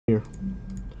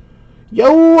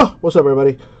Yo! What's up,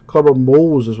 everybody? Cardboard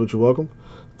Moles is what you're welcome.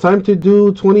 Time to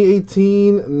do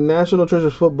 2018 National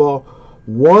Treasures Football.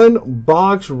 One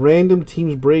box random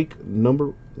teams break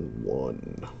number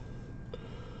 1.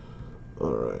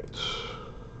 Alright.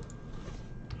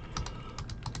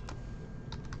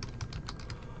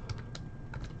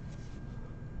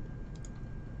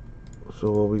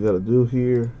 So what we got to do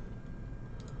here,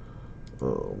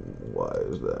 why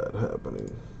is that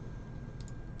happening?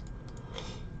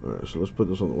 Alright, so let's put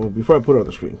this on the, well, before I put it on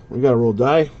the screen, we got to roll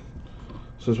die,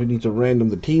 since we need to random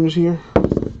the teams here.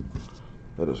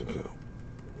 That doesn't count.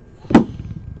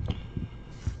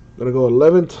 Gotta go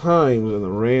 11 times in the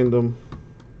random.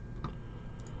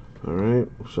 Alright,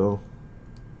 so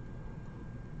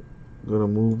I'm gonna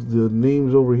move the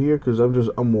names over here because I'm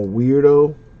a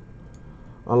weirdo.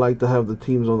 I like to have the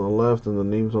teams on the left and the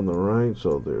names on the right.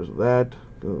 So there's that.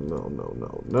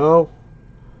 No.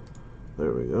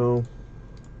 There we go.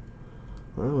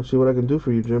 Alright, let's see what I can do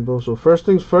for you, Jimbo. So first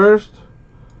things first,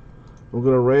 I'm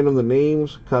gonna random the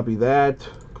names, copy that,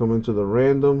 come into the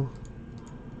random,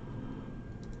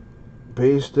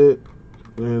 paste it,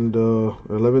 and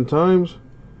 11 times.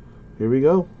 Here we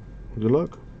go. Good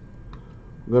luck.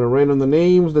 I'm gonna random the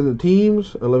names, then the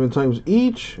teams, 11 times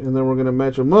each, and then we're gonna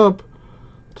match them up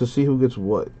to see who gets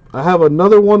what. I have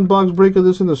another one box break of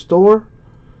this in the store.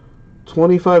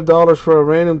 $25 for a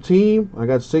random team. I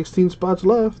got 16 spots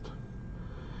left.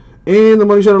 And the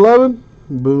money shot 11.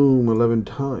 Boom, 11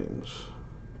 times.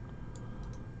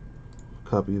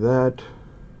 Copy that.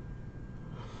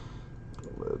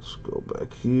 Let's go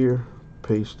back here,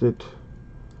 paste it,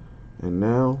 and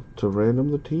now to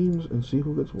random the teams and see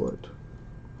who gets what.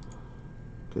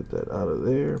 Get that out of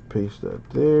there, paste that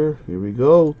there. Here we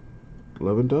go,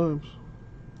 11 times.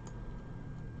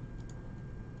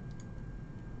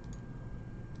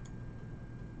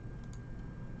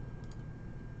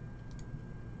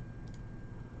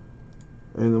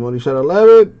 And the money shot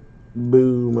 11.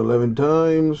 Boom, 11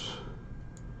 times.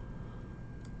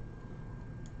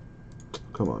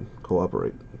 Come on,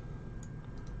 cooperate.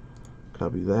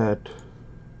 Copy that.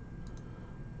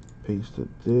 Paste it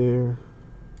there.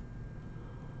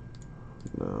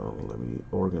 Now let me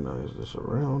organize this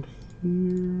around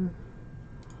here.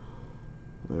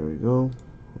 There we go.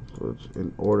 So it's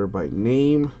in order by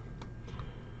name.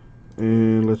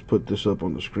 And let's put this up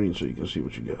on the screen so you can see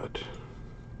what you got.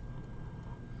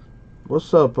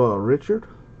 What's up, Richard?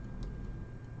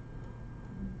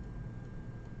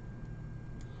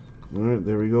 Alright,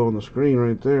 there we go on the screen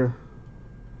right there.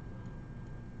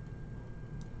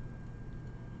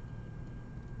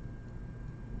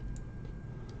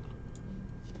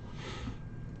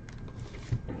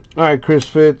 Alright, Chris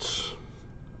Fitz.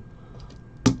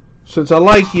 Since I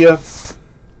like you,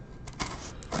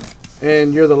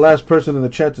 and you're the last person in the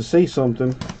chat to say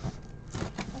something,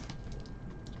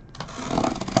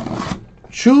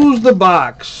 choose the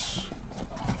box.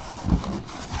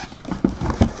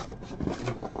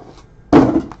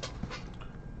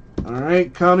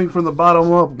 Alright, counting from the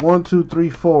bottom up, 1, 2, 3,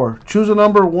 4. Choose a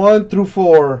number 1 through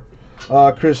 4,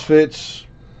 Chris Fitz.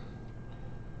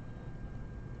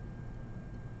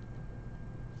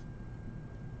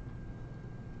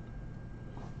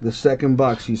 The second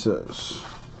box, he says,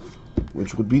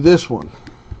 which would be this one.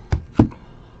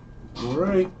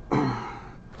 Alright.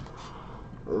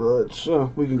 Let's,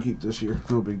 we can keep this here,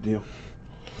 no big deal.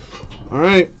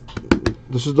 Alright,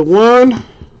 this is the one,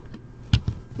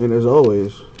 and as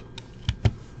always,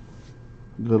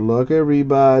 good luck,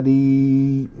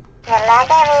 everybody. Good luck,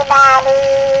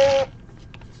 everybody.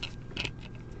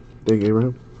 Thank you,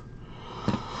 Abraham.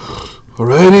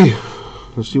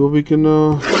 Alrighty, let's see what we can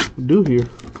do here.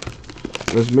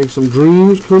 Let's make some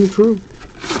dreams come true.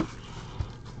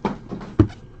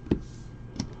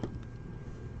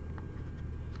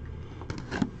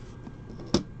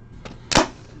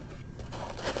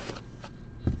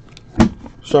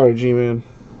 Sorry, G-Man.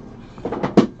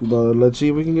 But let's see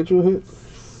if we can get you a hit.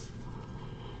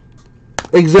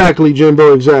 Exactly,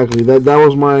 Jimbo, exactly. That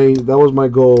was my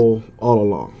goal all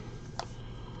along.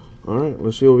 Alright,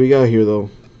 let's see what we got here though.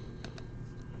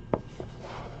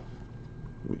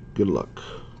 Good luck.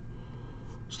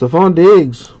 Stephon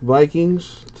Diggs,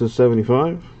 Vikings to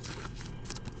 75.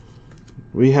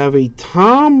 We have a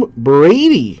Tom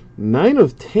Brady, 9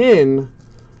 of 10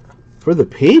 for the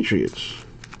Patriots.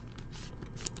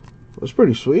 That's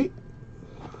pretty sweet.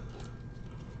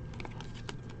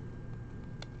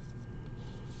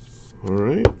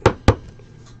 Alright.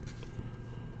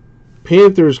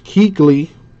 Panthers,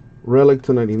 Kuechly, relic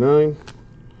to 99.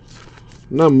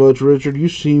 Not much, Richard. You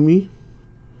see me.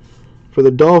 For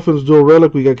the Dolphins dual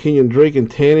relic, we got Kenyon Drake and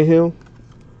Tannehill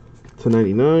to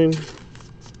 99.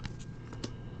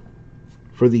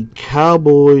 For the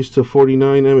Cowboys to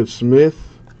 49, Emmitt Smith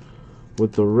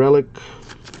with the relic.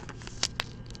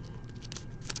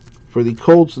 For the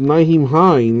Colts, Nyheim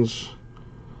Hines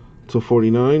to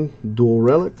 49, dual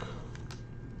relic.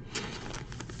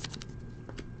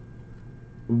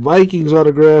 Vikings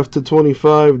autograph to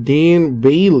 25, Dan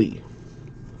Bailey.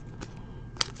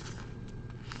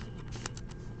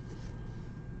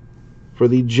 For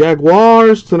the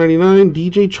Jaguars to 99,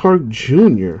 DJ Chark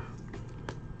Jr.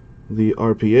 The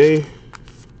RPA.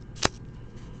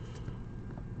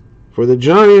 For the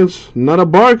Giants, not a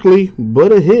Barkley,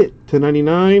 but a hit to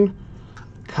 99,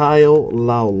 Kyle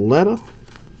Lauletta.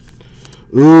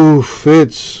 Ooh,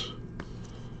 Fitz.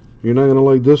 You're not going to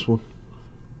like this one.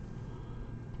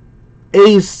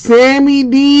 A Sammy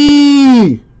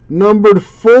D, numbered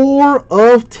 4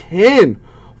 of 10.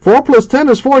 4 plus 10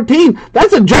 is 14.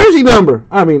 That's a jersey number.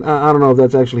 I mean, I don't know if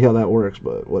that's actually how that works,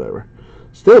 but whatever.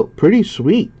 Still, pretty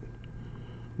sweet.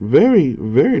 Very,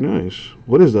 very nice.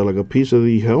 What is that, like a piece of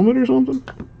the helmet or something?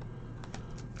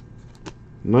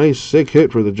 Nice, sick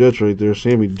hit for the Jets right there.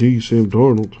 Sammy D, Sam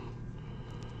Darnold.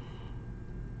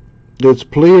 It's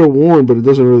player worn, but it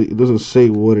doesn't say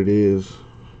what it is.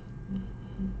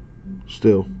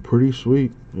 Still, pretty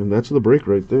sweet. And that's the break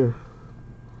right there.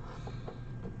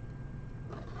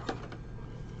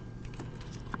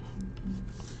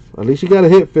 At least you got a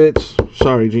hit, Fitz.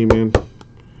 Sorry, G-Man.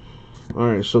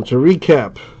 Alright, so to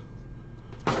recap,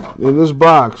 in this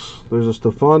box, there's a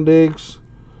Stephon Diggs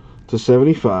to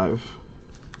 75.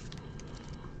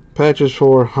 Patches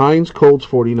for Hines Colts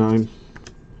 49.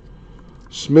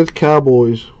 Smith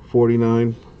Cowboys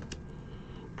 49.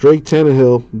 Drake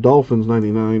Tannehill Dolphins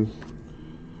 99.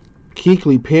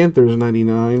 Kuechly Panthers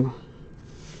 99.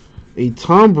 A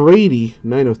Tom Brady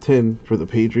 9 of 10 for the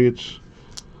Patriots.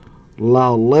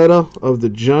 Lauletta of the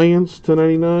Giants to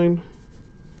 99.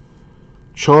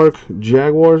 Chark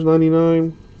Jaguars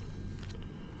 99.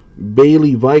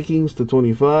 Bailey Vikings to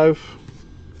 25.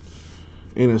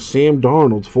 And a Sam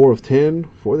Darnold 4 of 10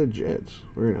 for the Jets.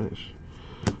 Very nice.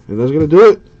 And that's going to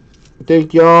do it.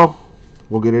 Thank y'all.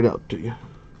 We'll get it out to you.